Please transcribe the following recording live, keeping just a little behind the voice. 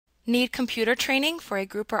Need computer training for a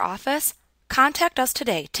group or office? Contact us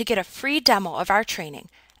today to get a free demo of our training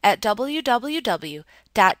at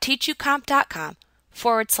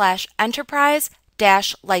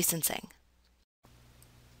www.teachucomp.com/enterprise-licensing.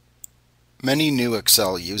 Many new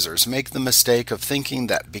Excel users make the mistake of thinking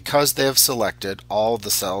that because they have selected all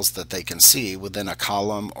the cells that they can see within a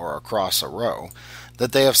column or across a row,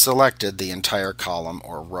 that they have selected the entire column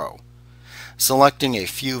or row. Selecting a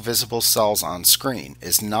few visible cells on screen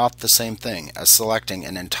is not the same thing as selecting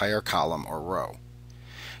an entire column or row.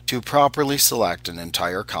 To properly select an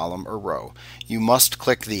entire column or row, you must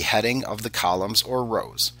click the heading of the columns or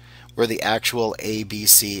rows, where the actual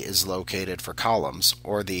ABC is located for columns,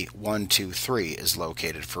 or the 1, 2, 3 is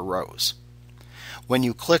located for rows. When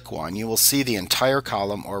you click one, you will see the entire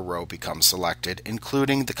column or row become selected,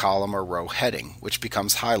 including the column or row heading, which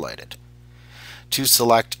becomes highlighted. To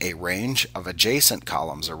select a range of adjacent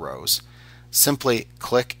columns or rows, simply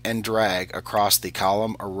click and drag across the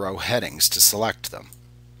column or row headings to select them.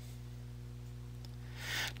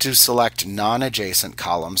 To select non-adjacent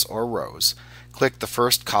columns or rows, click the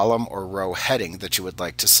first column or row heading that you would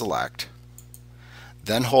like to select,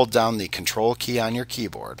 then hold down the Control key on your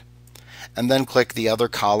keyboard, and then click the other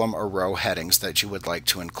column or row headings that you would like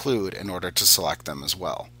to include in order to select them as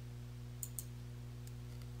well.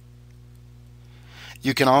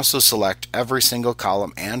 You can also select every single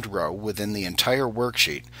column and row within the entire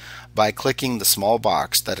worksheet by clicking the small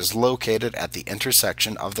box that is located at the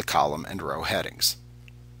intersection of the column and row headings.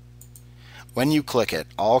 When you click it,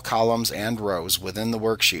 all columns and rows within the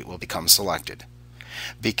worksheet will become selected.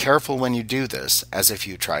 Be careful when you do this, as if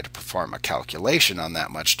you try to perform a calculation on that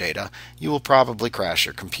much data, you will probably crash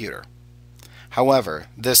your computer. However,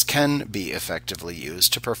 this can be effectively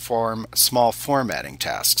used to perform small formatting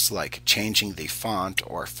tasks like changing the font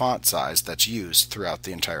or font size that's used throughout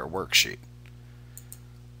the entire worksheet.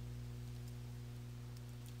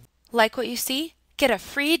 Like what you see? Get a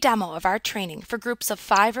free demo of our training for groups of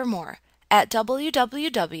 5 or more at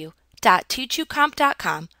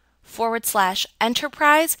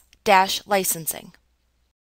www.teachucomp.com/enterprise-licensing.